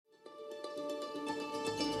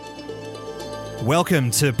Welcome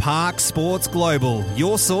to Park Sports Global,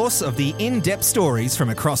 your source of the in-depth stories from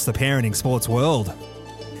across the parenting sports world.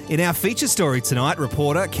 In our feature story tonight,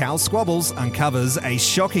 reporter Cal Squabbles uncovers a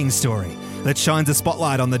shocking story that shines a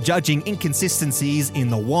spotlight on the judging inconsistencies in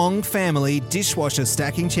the Wong family dishwasher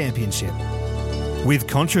stacking championship. With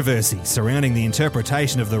controversy surrounding the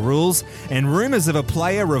interpretation of the rules and rumours of a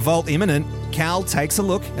player revolt imminent, Cal takes a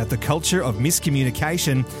look at the culture of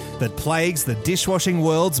miscommunication that plagues the dishwashing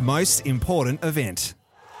world's most important event.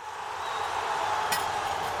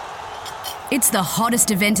 It's the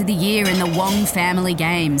hottest event of the year in the Wong family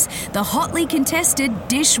games, the hotly contested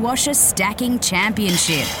Dishwasher Stacking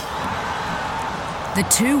Championship. The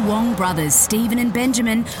two Wong brothers, Stephen and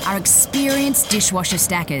Benjamin, are experienced dishwasher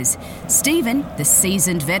stackers. Stephen, the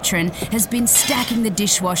seasoned veteran, has been stacking the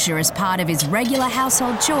dishwasher as part of his regular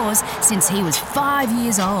household chores since he was 5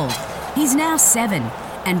 years old. He's now 7,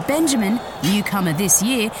 and Benjamin, newcomer this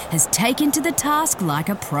year, has taken to the task like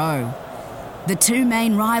a pro. The two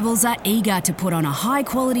main rivals are eager to put on a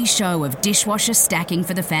high-quality show of dishwasher stacking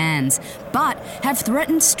for the fans, but have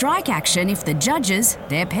threatened strike action if the judges,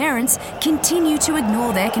 their parents, continue to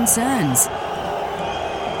ignore their concerns.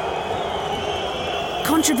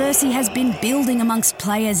 Controversy has been building amongst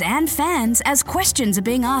players and fans as questions are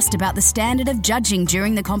being asked about the standard of judging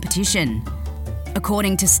during the competition.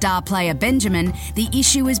 According to star player Benjamin, the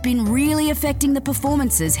issue has been really affecting the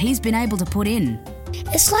performances he's been able to put in.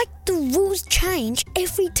 It's like the rules change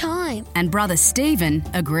every time. And brother Stephen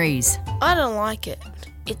agrees. I don't like it.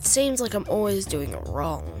 It seems like I'm always doing it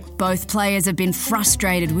wrong. Both players have been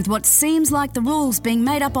frustrated with what seems like the rules being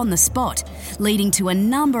made up on the spot, leading to a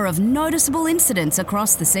number of noticeable incidents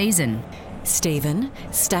across the season. Stephen,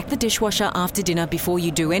 stack the dishwasher after dinner before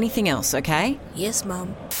you do anything else, okay? Yes,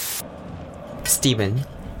 Mum. Stephen,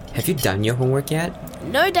 have you done your homework yet?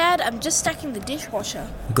 No, Dad, I'm just stacking the dishwasher.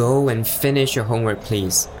 Go and finish your homework,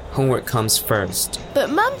 please. Homework comes first. But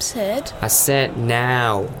Mum said... I said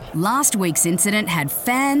now. Last week's incident had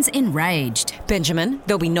fans enraged. Benjamin,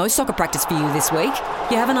 there'll be no soccer practice for you this week.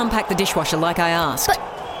 You haven't unpacked the dishwasher like I asked.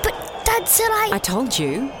 But Dad said I told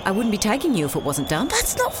you I wouldn't be taking you if it wasn't done.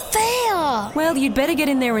 That's not fair. Well, you'd better get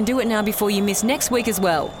in there and do it now before you miss next week as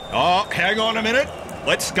well. Oh, hang on a minute.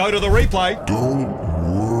 Let's go to the replay. Don't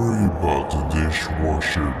worry about the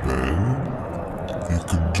dishwasher, Ben. You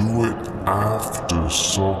can do it after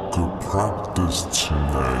soccer practice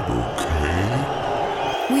tonight,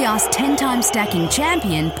 okay? We asked 10-time stacking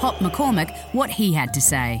champion Pop McCormick what he had to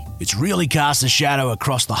say. It's really cast a shadow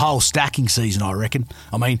across the whole stacking season, I reckon.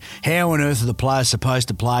 I mean, how on earth are the players supposed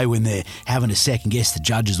to play when they're having to second-guess the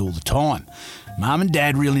judges all the time? Mum and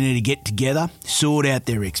Dad really need to get together, sort out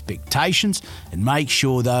their expectations and make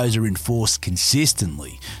sure those are enforced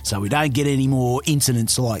consistently so we don't get any more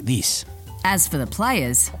incidents like this. As for the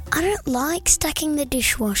players... I don't like stacking the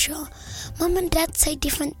dishwasher. Mum and Dad say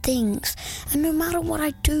different things, and no matter what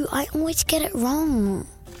I do, I always get it wrong.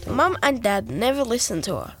 Mum and Dad never listen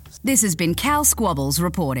to her. This has been Cal Squabbles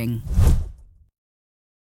reporting.